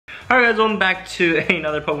Alright guys, welcome back to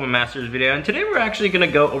another Pokemon Masters video, and today we're actually gonna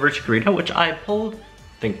go over Chikorita, which I pulled, I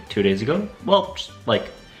think 2 days ago. Well, just like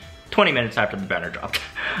 20 minutes after the banner dropped.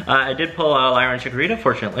 I did pull LYRA and Chikorita,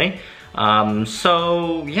 fortunately.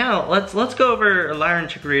 So yeah, let's go over LYRA and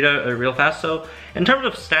Chikorita real fast. So in terms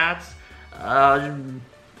of stats,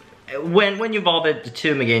 when you evolve it, the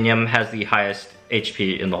 2 Meganium has the highest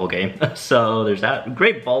HP in the whole game. So there's that.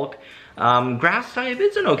 Great bulk. Grass type,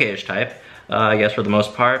 it's an okay-ish type. I guess for the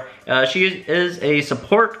most part. She is a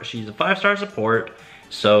support. She's a 5-star support,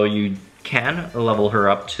 so you can level her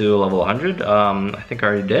up to level 100. I think I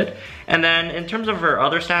already did. And then in terms of her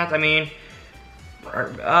other stats, I mean,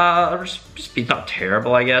 her speed's not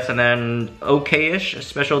terrible, I guess. And then okay-ish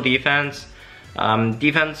special defense.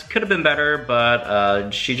 Defense could have been better,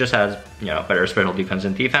 but she just has, you know, better special defense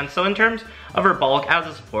and defense. So in terms of her bulk as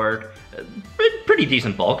a support, pretty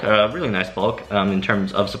decent bulk, really nice bulk in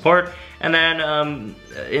terms of support. And then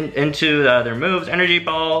into their moves, Energy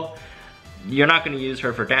Ball, you're not going to use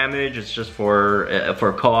her for damage. It's just for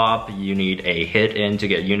co-op. You need a hit in to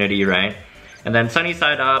get Unity, right? And then Sunny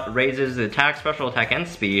Side Up raises the attack, special attack, and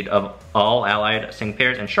speed of all allied sync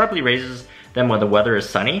pairs and sharply raises them when the weather is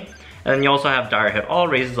sunny. And then you also have Dire Hit All,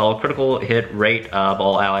 raises all critical hit rate of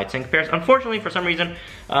all allied sync pairs. Unfortunately, for some reason,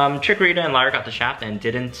 Chikorita and LYRA got the shaft and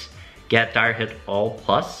didn't get Dire Hit All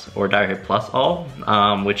Plus, or Dire Hit Plus All,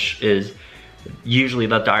 which is usually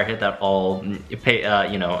the Dire Hit that all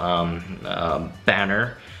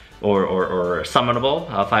banner or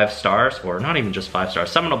summonable 5 stars, or not even just 5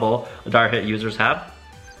 stars, summonable Dire Hit users have.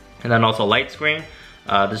 And then also Light Screen.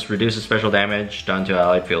 This reduces special damage done to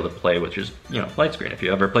allied field of play, which is, you know, Light Screen. If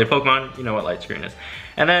you ever played Pokemon, you know what Light Screen is.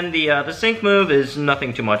 And then the Sync move is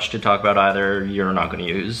nothing too much to talk about either. You're not going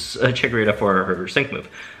to use Chikorita for her Sync move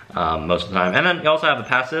most of the time. And then you also have a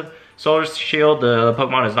passive. Solar Shield, the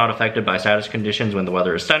Pokemon is not affected by status conditions when the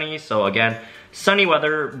weather is sunny. So again, sunny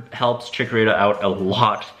weather helps Chikorita out a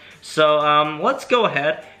lot. So let's go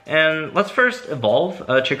ahead and let's first evolve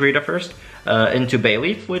Chikorita first into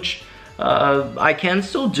Bayleaf, which I can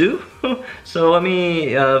still do. So let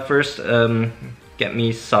me first get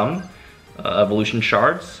me some evolution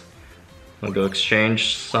shards. I'll go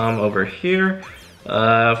exchange some over here.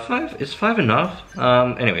 5 is 5 enough?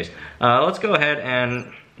 Anyways, let's go ahead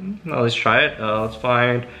and let's try it. Let's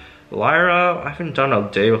find LYRA. I haven't done a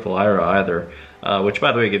day with LYRA either, which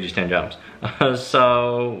by the way gives you 10 gems.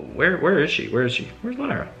 So where is she? Where's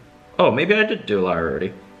LYRA? Oh, maybe I did do LYRA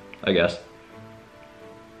already, I guess.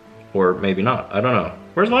 Or maybe not, I don't know.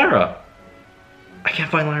 Where's LYRA? I can't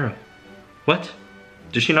find LYRA. What?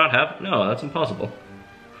 Does she not have? No, that's impossible.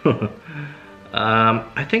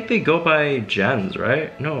 I think they go by gens,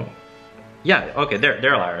 right? No. Yeah, okay, they're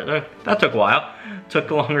LYRA. That took a while. Took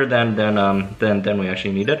longer than we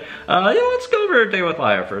actually needed. Yeah, let's go over a day with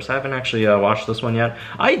LYRA first. I haven't actually watched this one yet.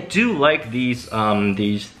 I do like these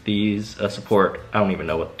support, I don't even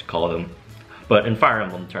know what to call them, but in Fire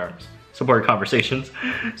Emblem terms, support conversations.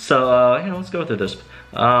 So yeah, let's go through this.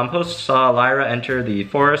 Post saw LYRA enter the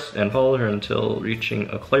forest and follow her until reaching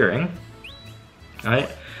a clearing. Alright.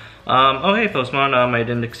 Oh hey Postmon, I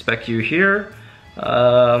didn't expect you here.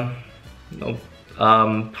 Nope.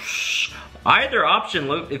 Either option,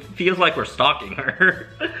 it feels like we're stalking her.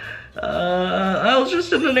 I was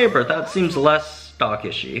just in the neighborhood. That seems less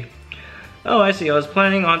stalkishy. Oh, I see. I was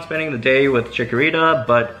planning on spending the day with Chikorita,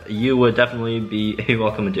 but you would definitely be a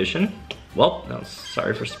welcome addition. Well, no,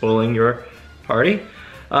 sorry for spoiling your party.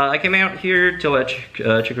 I came out here to let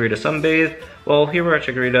Chikorita sunbathe. Well, here we are,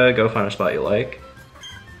 Chikorita. Go find a spot you like.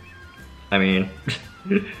 I mean,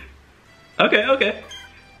 okay.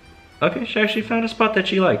 Okay, she actually found a spot that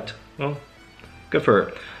she liked. Well, good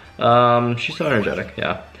for her. She's so energetic,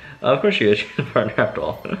 yeah. Of course she is, she's a partner after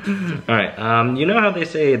all. Alright, you know how they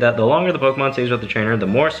say that the longer the Pokemon stays with the trainer, the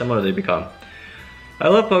more similar they become. I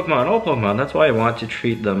love Pokemon, all Pokemon, that's why I want to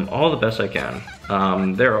treat them all the best I can.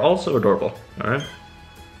 They're all so adorable, alright?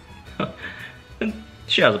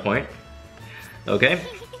 She has a point. Okay.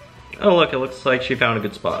 Oh look, it looks like she found a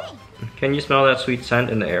good spot. Can you smell that sweet scent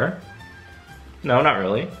in the air? No, not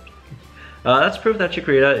really. That's proof that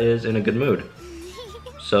Chikorita is in a good mood.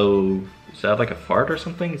 So, is that like a fart or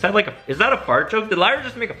something? Is that a fart joke? Did LYRA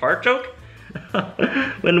just make a fart joke?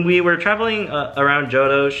 When we were traveling around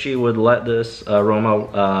Johto, she would let this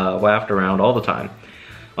aroma waft around all the time.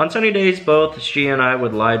 On sunny days, both she and I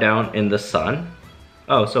would lie down in the sun.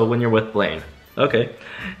 Oh, so when you're with Blaine. Okay.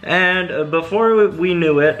 And before we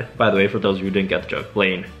knew it, by the way, for those of you who didn't get the joke,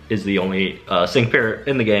 Blaine is the only sync pair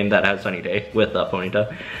in the game that has Sunny Day with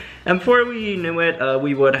Ponyta. And before we knew it,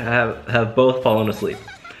 we would have both fallen asleep.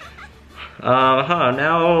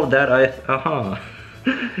 Now that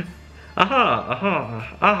Aha,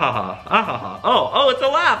 aha, aha, aha. Oh, it's a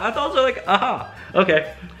laugh. I thought it was like, aha.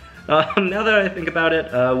 Okay. Now that I think about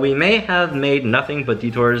it, we may have made nothing but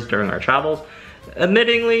detours during our travels.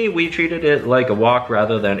 Admittingly, we treated it like a walk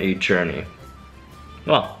rather than a journey.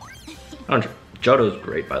 Well, Johto's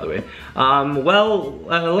great, by the way.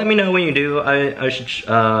 Let me know when you do.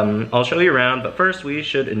 I'll show you around, but first we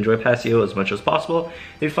should enjoy Paseo as much as possible.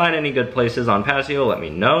 If you find any good places on Paseo, let me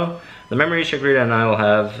know. The memories Chikorita and I will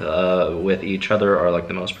have with each other are like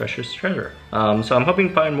the most precious treasure. So I'm hoping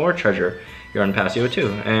to find more treasure here on Paseo too,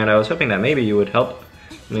 and I was hoping that maybe you would help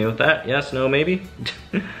me with that. Yes, no, maybe?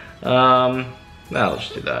 I'll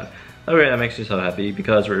just do that. Okay, that makes me so happy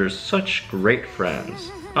because we're such great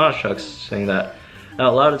friends. Oh shucks, saying that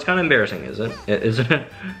out loud, it's kind of embarrassing, isn't it?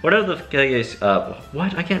 Whatever the case,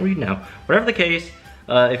 what? I can't read now. Whatever the case,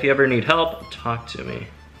 if you ever need help, talk to me.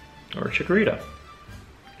 Or Chikorita.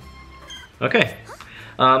 Okay.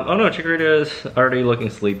 Oh no, Chikorita is already looking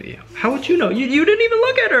sleepy. How would you know? You didn't even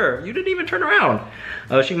look at her! You didn't even turn around!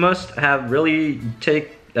 She must have really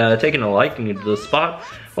taken a liking to the spot.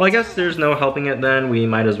 Well, I guess there's no helping it then. We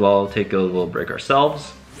might as well take a little break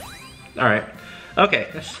ourselves. Alright. Okay,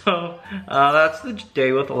 so that's the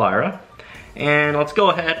day with Lyra. And let's go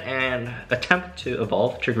ahead and attempt to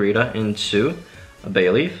evolve Chikorita into a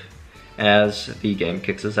Bayleaf as the game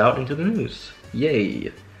kicks us out into the news.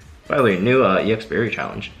 Yay! By the way, new EX Berry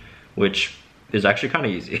challenge, which is actually kind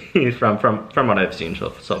of easy from what I've seen so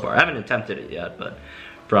far. I haven't attempted it yet, but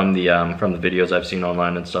from the videos I've seen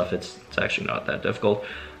online and stuff, it's actually not that difficult.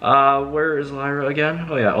 Where is Lyra again?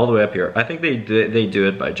 Oh yeah, all the way up here. I think they do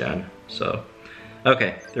it by gen. So,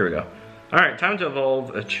 okay, there we go. All right, time to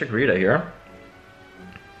evolve a Chikorita here.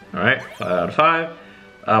 All right, 5 out of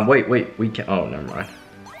 5. Wait, we can't. Oh, never mind.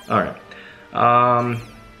 All right.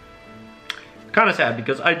 Kind of sad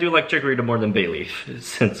because I do like Chikorita more than Bayleaf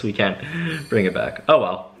since we can't bring it back. Oh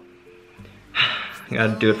well. I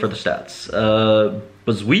gotta do it for the stats.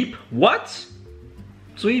 Bazweep? What?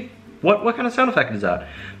 Sweep? What kind of sound effect is that?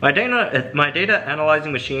 My data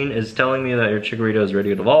analyzing machine is telling me that your Chikorita is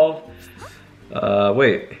ready to evolve.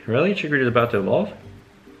 Wait, really? Chikorita is about to evolve?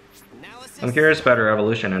 I'm curious about her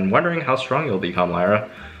evolution and wondering how strong you'll become, Lyra.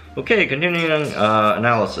 Okay, continuing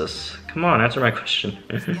analysis. Come on, answer my question.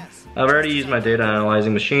 I've already used my data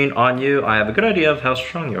analyzing machine on you. I have a good idea of how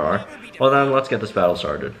strong you are. Well then, let's get this battle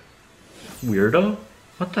started. Weirdo?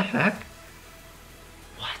 What the heck?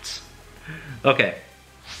 What? Okay.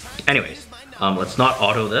 Anyways, let's not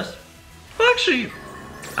auto this. Well, actually,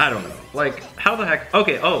 I don't know. Like, how the heck?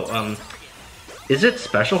 Okay, is it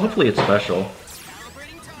special? Hopefully it's special.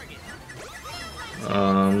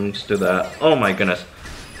 Let's do that. Oh my goodness.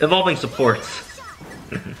 Evolving supports.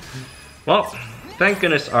 Well, thank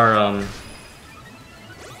goodness our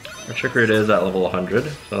Chikorita is at level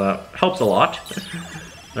 100, so that helps a lot.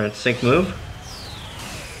 Alright, sync move.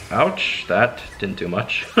 Ouch, that didn't do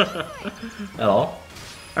much at all.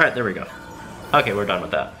 Alright, there we go. Okay, we're done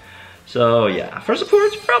with that. So yeah, for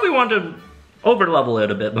supports, you probably want to over level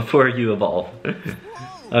it a bit before you evolve.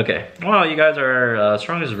 Okay, well, you guys are as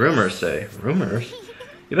strong as rumors say. Rumors?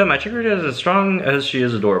 You bet my Chikorita is as strong as she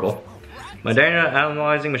is adorable. My data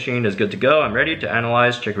analyzing machine is good to go. I'm ready to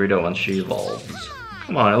analyze Chikorita once she evolves.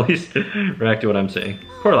 Come on, at least react to what I'm saying.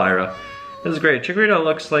 Poor Lyra. This is great. Chikorita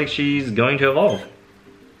looks like she's going to evolve.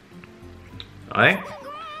 Alright.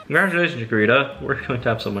 Congratulations, Chikorita. We're going to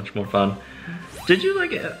have so much more fun. Did you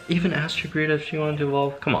like even ask Chikorita if she wanted to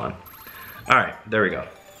evolve? Come on. Alright, there we go.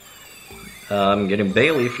 I'm getting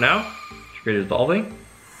Bayleaf now. Chikorita's evolving.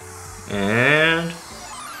 And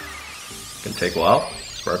it's gonna take a while.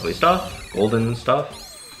 Sparkly stuff, golden stuff.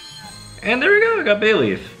 And there we go, I got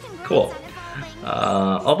Bayleaf. Cool.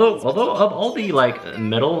 Although of all the like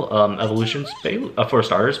metal evolutions for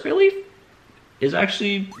starters, Bayleaf is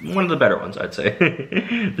actually one of the better ones, I'd say,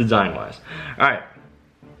 design-wise. Alright,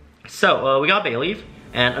 so we got Bayleaf,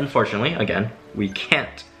 and unfortunately, again, we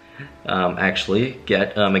can't actually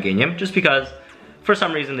get Meganium, just because for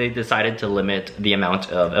some reason they decided to limit the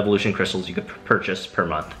amount of evolution crystals you could purchase per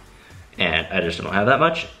month. And I just don't have that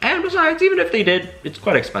much. And besides, even if they did, it's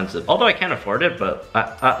quite expensive. Although I can't afford it, but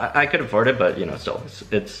I could afford it, but you know, still,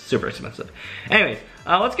 it's super expensive. Anyways,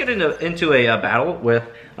 let's get into a battle with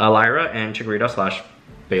Lyra and Chikorita slash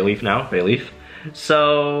Bayleaf now, Bayleaf.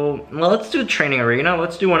 So, well, let's do a training arena.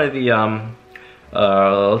 Let's do one of the,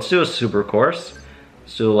 let's do a super course.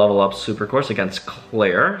 Let's do a level up super course against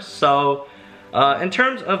Claire. So, in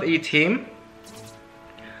terms of a team,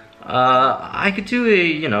 I could do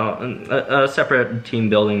a separate team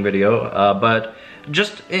building video, but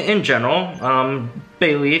just in general,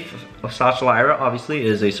 Bayleaf slash Lyra obviously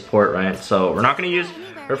is a support, right? So we're not going to use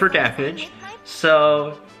for damage.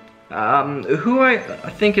 So, who I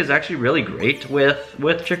think is actually really great with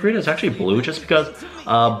Chikorita is actually Blue, just because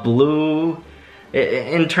Blue,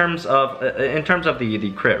 in terms of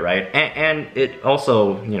the crit, right? And it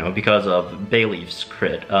also, you know, because of Bayleaf's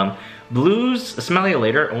crit. Blue's Smelly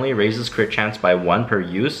Later only raises crit chance by 1 per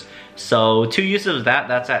use. So 2 uses of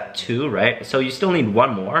that's at 2, right? So you still need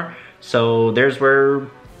 1 more. So there's where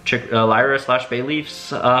Lyra / Bayleaf's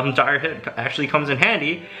Dire Hit actually comes in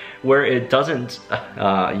handy, where it doesn't,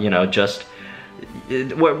 you know, just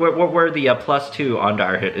where the +2 on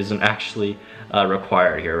Dire Hit isn't actually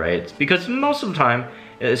required here, right? It's because most of the time,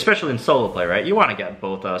 especially in solo play, right, you want to get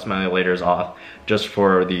both Smelly Laters off just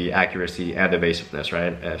for the accuracy and evasiveness,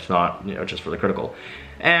 right? If not, you know, just for the critical.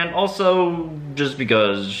 And also just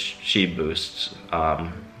because she boosts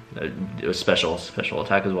special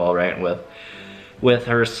attack as well, right? With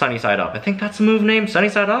her Sunny Side Up. I think that's the move name, Sunny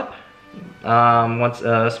Side Up?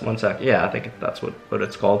 One sec. Yeah, I think that's what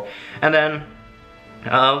it's called. And then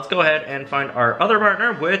let's go ahead and find our other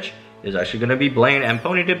partner, which is actually going to be Blaine and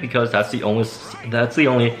Ponytip, because that's the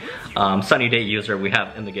only Sunny Day user we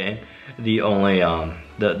have in the game. The only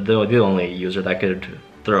the only user that could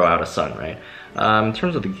throw out a sun, right? In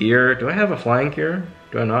terms of the gear, do I have a flying gear?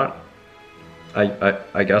 Do I not?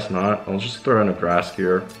 I guess not. I'll just throw in a grass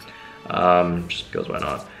gear, just because why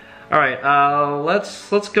not? All right,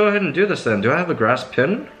 let's go ahead and do this then. Do I have a grass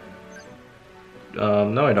pin?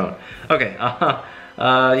 No, I don't. Okay.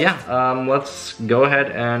 Yeah, let's go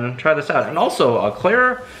ahead and try this out. And also,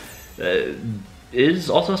 Clara is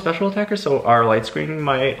also a special attacker, so our light screen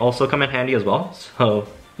might also come in handy as well. So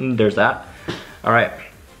there's that. All right.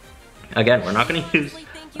 Again, we're not going to use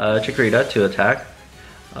Chikorita to attack.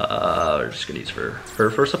 We're just going to use her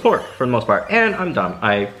for support for the most part. And I'm dumb.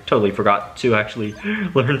 I totally forgot to actually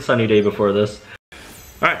learn Sunny Day before this.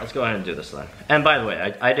 All right, let's go ahead and do this then. And by the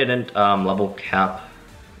way, I didn't level cap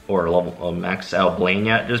or level max out Blaine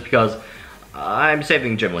yet, just because I'm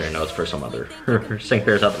saving gym leader notes for some other sync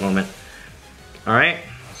pairs at the moment. Alright,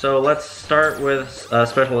 so let's start with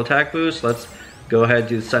special attack boost. Let's go ahead and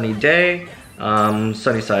do Sunny Day,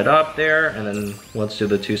 Sunny Side Up there, and then let's do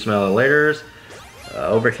the 2 Smelly Laters.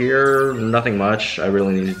 Over here, nothing much I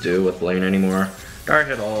really need to do with Blaine anymore. Dire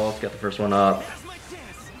Hit all, let's get the first one up.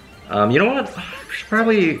 You know what?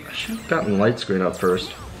 I should have gotten light screen up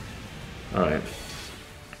first. Alright.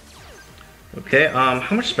 Okay,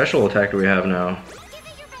 how much special attack do we have now?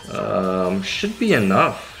 Should be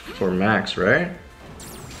enough for max, right?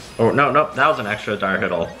 Oh, no, that was an extra Dire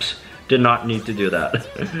Hit all. Psst, did not need to do that.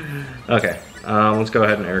 Okay, let's go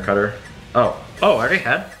ahead and air cutter. Oh, I already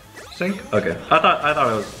had sync? Okay, I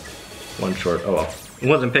thought it was one short. Oh well, I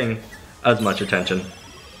wasn't paying as much attention.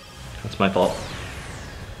 That's my fault.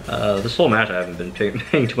 This whole match I haven't been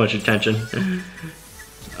paying too much attention.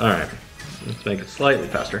 Alright, let's make it slightly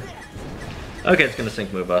faster. Okay, it's gonna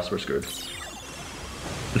sync move us, we're screwed.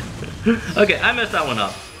 Okay, I messed that one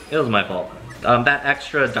up. It was my fault. That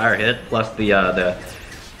extra Dire Hit plus the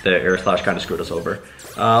air slash kind of screwed us over.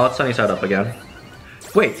 Let's Sunny Side Up again.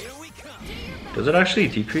 Wait, does it actually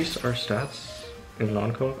decrease our stats in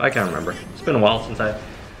non-co-op? I can't remember. It's been a while since I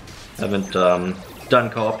haven't done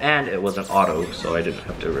co-op, and it wasn't auto, so I didn't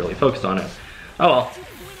have to really focus on it. Oh well,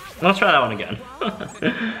 let's try that one again.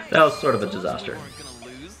 That was sort of a disaster.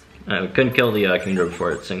 We couldn't kill the Kingdra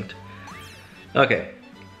before it synced. Okay,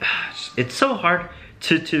 it's so hard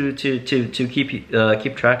to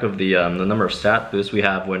keep track of the number of stat boosts we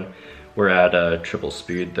have when we're at triple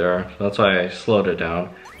speed there. So that's why I slowed it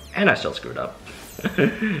down, and I still screwed up.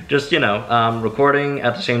 Just, you know, recording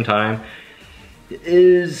at the same time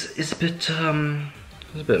is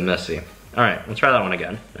a bit messy. All right, let's try that one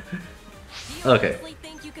again. Okay.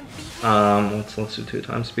 Let's do 2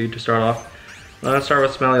 times speed to start off. Let's start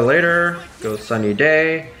with Smelly Later, go Sunny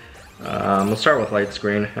Day. Let's start with light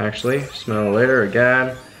screen, actually. Smelly Later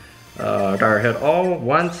again. Dire Hit all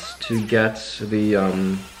once to get the,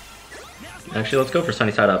 actually let's go for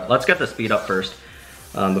Sunny Side Up. Let's get the speed up first,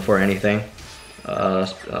 before anything.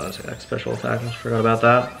 Special attack, I forgot about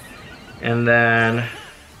that. And then,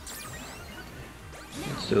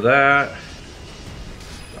 let's do that.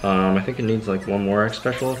 I think it needs like 1 more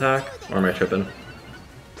special attack, or am I tripping?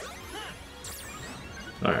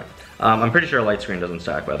 Alright. I'm pretty sure light screen doesn't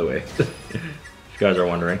stack, by the way, if you guys are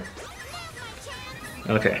wondering.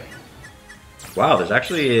 Okay. Wow, there's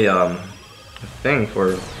actually a thing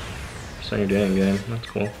for Sunny Day in game. That's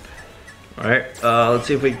cool. Alright, let's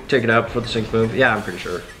see if we take it out before the sync move. Yeah, I'm pretty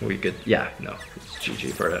sure we could. Yeah, no, it's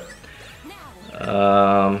GG for it.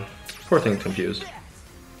 Poor thing's confused.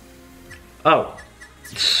 Oh.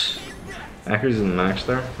 Accuracy in the max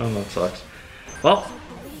there? Oh, that sucks. Well,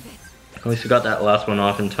 At least we got that last one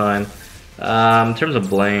off in time. In terms of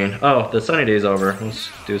Blaine, oh, the sunny day's over. Let's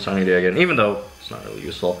do sunny day again, even though it's not really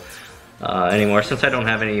useful anymore, since I don't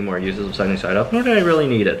have any more uses of sunny side up, nor do I really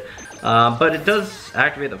need it. But it does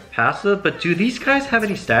activate the passive, but do these guys have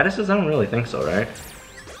any statuses? I don't really think so, right?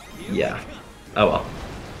 Yeah. Oh well.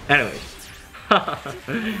 Anyways.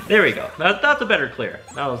 There we go. That's a better clear.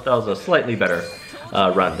 That was a slightly better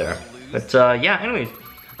run there. But yeah, anyways.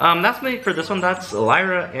 That's me for this one. That's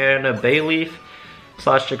Lyra and Bayleaf /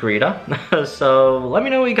 Chikorita. So let me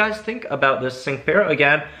know what you guys think about this sync pair.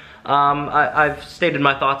 Again, I've stated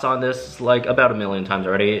my thoughts on this like about a million times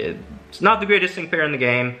already. It's not the greatest sync pair in the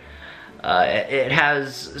game. It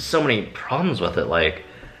has so many problems with it. Like,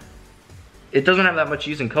 it doesn't have that much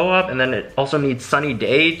use in co-op, and then it also needs Sunny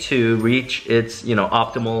Day to reach its, you know,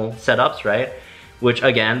 optimal setups, right? Which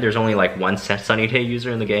again, there's only like one Sunny Day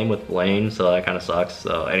user in the game with Blaine, so that kind of sucks.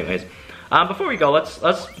 So anyways, before we go,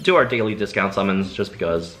 let's do our daily discount summons, just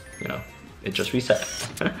because, you know, it just reset.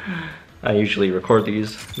 I usually record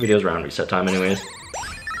these videos around reset time anyways,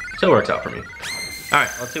 so it works out for me.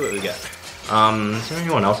 Alright, let's see what we get. Is there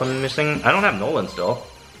anyone else I'm missing? I don't have Nolan still.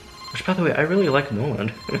 Which, by the way, I really like Nolan.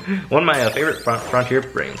 One of my favorite Frontier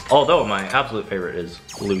brains. Although my absolute favorite is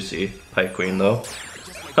Lucy, Pike Queen, though.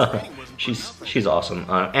 she's awesome.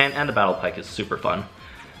 And the Battle Pike is super fun.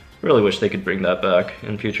 Really wish they could bring that back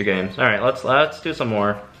in future games. All right, let's do some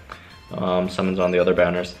more summons on the other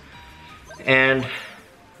banners. And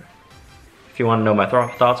if you want to know my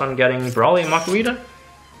thoughts on getting Brawly and Makuhita,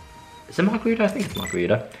 is it Makuhita? I think it's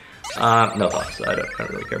Makuhita. No thoughts. I don't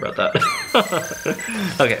really care about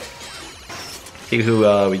that. Okay. See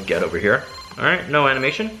who we get over here. Alright, no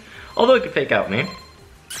animation. Although it could fake out me,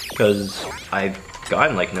 because I've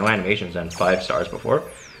gotten like no animations and 5 stars before.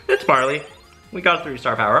 It's Marley. We got a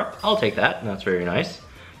 3-star power up. I'll take that. That's very nice.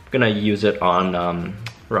 I'm gonna use it on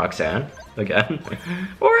Roxanne again.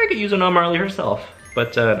 Or I could use it on Marley herself.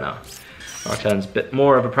 But no. Roxanne's a bit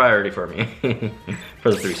more of a priority for me.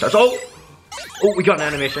 For the 3 stars. Oh! Oh, we got an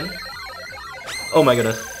animation. Oh my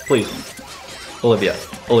goodness. Please. Olivia.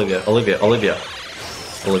 Olivia. Olivia. Olivia.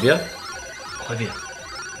 Olivia? Olivia.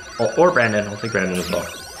 Oh, or Brandon. I'll take Brandon as well.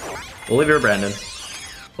 Olivia or Brandon.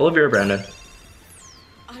 Olivia or Brandon.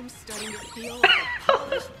 I'm starting to feel like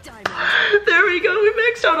there we go. We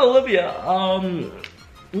maxed out Olivia.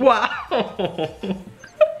 Wow.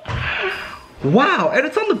 Wow. And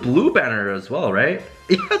it's on the blue banner as well, right?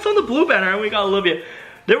 Yeah, it's on the blue banner and we got Olivia.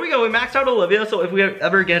 There we go, we maxed out Olivia, so if we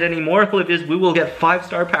ever get any more Olivias, we will get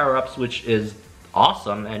 5-star power-ups, which is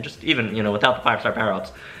awesome, and just even, you know, without the 5-star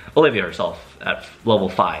power-ups, Olivia herself at level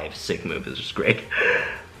 5 sick move is just great.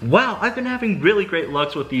 Wow, I've been having really great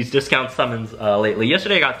lucks with these discount summons lately.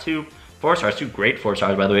 Yesterday I got 2 4-stars, 2 great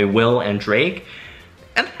 4-stars by the way, Will and Drake.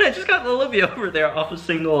 And then I just got Olivia over there off a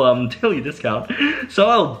single daily discount. So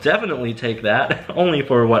I'll definitely take that. Only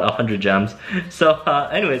for, what, 100 gems. So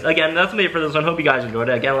anyways, again, that's it for this one. Hope you guys enjoyed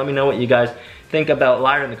it. Again, let me know what you guys think about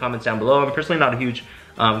Lyra in the comments down below. I'm personally not a huge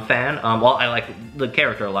fan. Well, I like the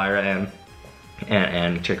character Lyra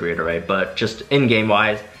and Chikorita, right? But just in-game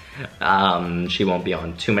wise, she won't be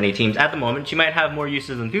on too many teams at the moment. She might have more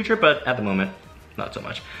uses in the future, but at the moment, not so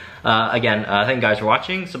much. Again, thank you guys for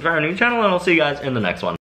watching. Subscribe to our new channel, and I'll see you guys in the next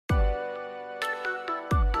one.